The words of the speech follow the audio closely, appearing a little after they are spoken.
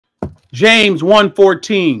James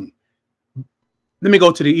 1:14. Let me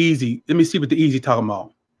go to the easy. Let me see what the easy talking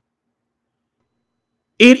about.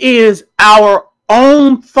 It is our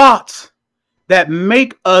own thoughts that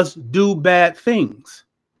make us do bad things.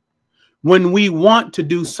 When we want to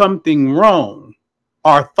do something wrong,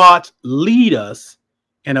 our thoughts lead us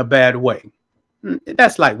in a bad way.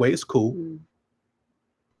 That's lightweight. It's cool.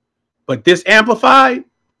 But this amplified,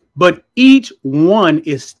 but each one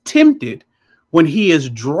is tempted when he is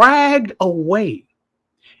dragged away,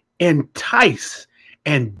 enticed,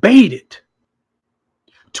 and baited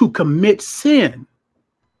to commit sin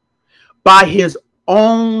by his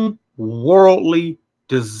own worldly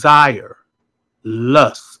desire,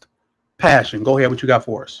 lust, passion. Go ahead. What you got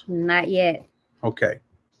for us? Not yet. Okay.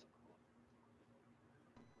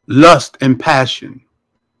 Lust and passion.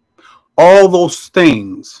 All those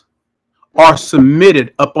things are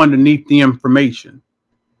submitted up underneath the information.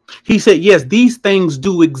 He said, yes, these things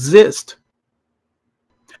do exist.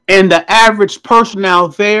 And the average person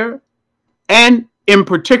out there, and in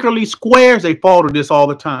particularly squares, they fall to this all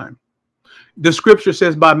the time. The scripture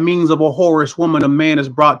says, by means of a whorish woman, a man is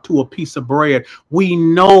brought to a piece of bread. We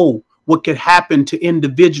know what could happen to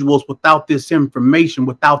individuals without this information,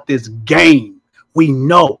 without this game. We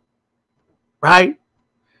know, right?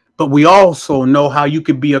 But we also know how you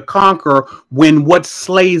could be a conqueror when what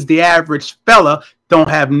slays the average fella don't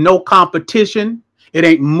have no competition. It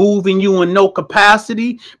ain't moving you in no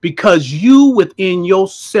capacity because you within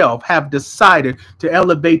yourself have decided to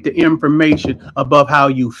elevate the information above how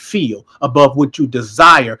you feel, above what you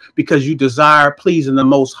desire, because you desire pleasing the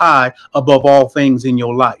Most High above all things in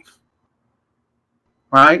your life.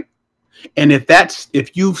 Right? And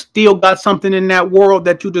if you've still got something in that world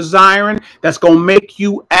that you're desiring, that's going to make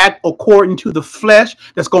you act according to the flesh,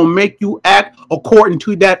 that's going to make you act according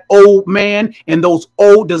to that old man and those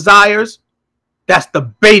old desires, that's the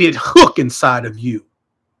baited hook inside of you.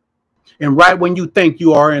 And right when you think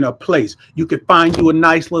you are in a place, you could find you a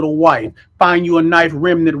nice little wife, find you a nice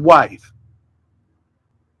remnant wife.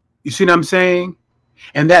 You see what I'm saying?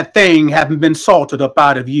 And that thing hasn't been salted up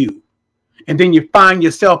out of you. And then you find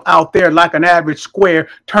yourself out there like an average square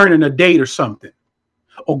turning a date or something,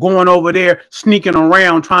 or going over there sneaking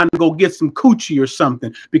around trying to go get some coochie or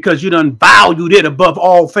something because you done valued it above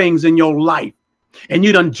all things in your life, and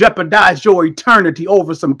you done jeopardized your eternity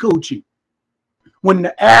over some coochie. When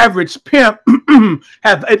the average pimp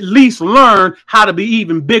have at least learned how to be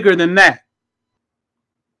even bigger than that.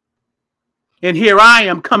 And here I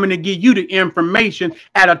am coming to give you the information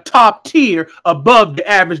at a top tier above the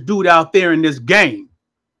average dude out there in this game.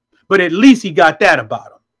 But at least he got that about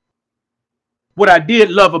him. What I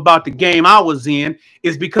did love about the game I was in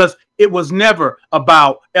is because it was never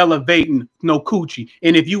about elevating no coochie.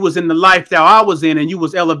 And if you was in the lifestyle I was in and you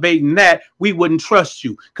was elevating that, we wouldn't trust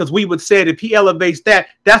you. Because we would say if he elevates that,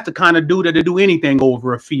 that's the kind of dude that'll do anything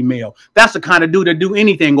over a female. That's the kind of dude that'll do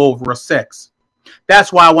anything over a sex.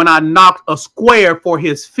 That's why when I knocked a square for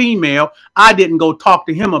his female, I didn't go talk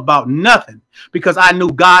to him about nothing, because I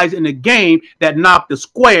knew guys in the game that knocked the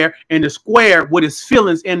square, and the square with his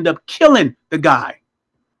feelings end up killing the guy.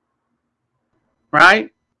 Right?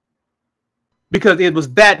 Because it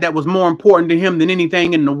was that was more important to him than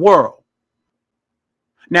anything in the world.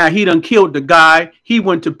 Now he done killed the guy. He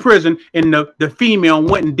went to prison, and the female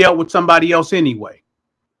went and dealt with somebody else anyway.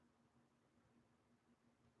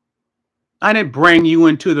 I didn't bring you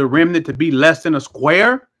into the remnant to be less than a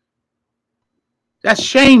square. That's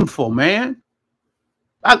shameful, man.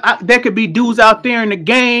 There could be dudes out there in the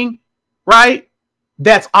gang, right,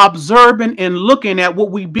 that's observing and looking at what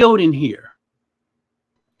we building here.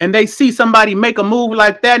 And they see somebody make a move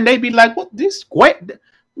like that, and they be like, what, this square,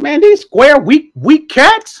 man, these square weak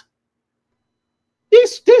cats?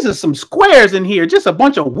 These are some squares in here, just a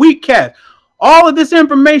bunch of weak cats. All of this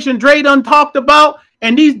information Dre done talked about,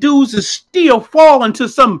 and these dudes is still falling to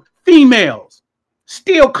some females,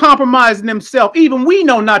 still compromising themselves. Even we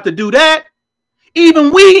know not to do that.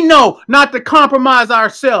 Even we know not to compromise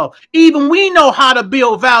ourselves. Even we know how to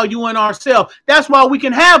build value in ourselves. That's why we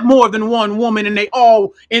can have more than one woman and they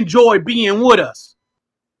all enjoy being with us.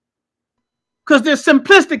 Because there's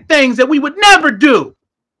simplistic things that we would never do.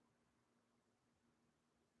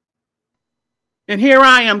 And here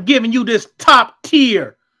I am giving you this top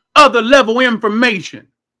tier, other level information.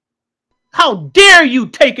 How dare you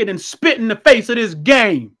take it and spit in the face of this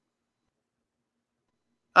game?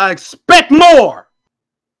 I expect more.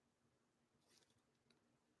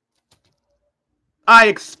 I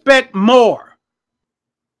expect more.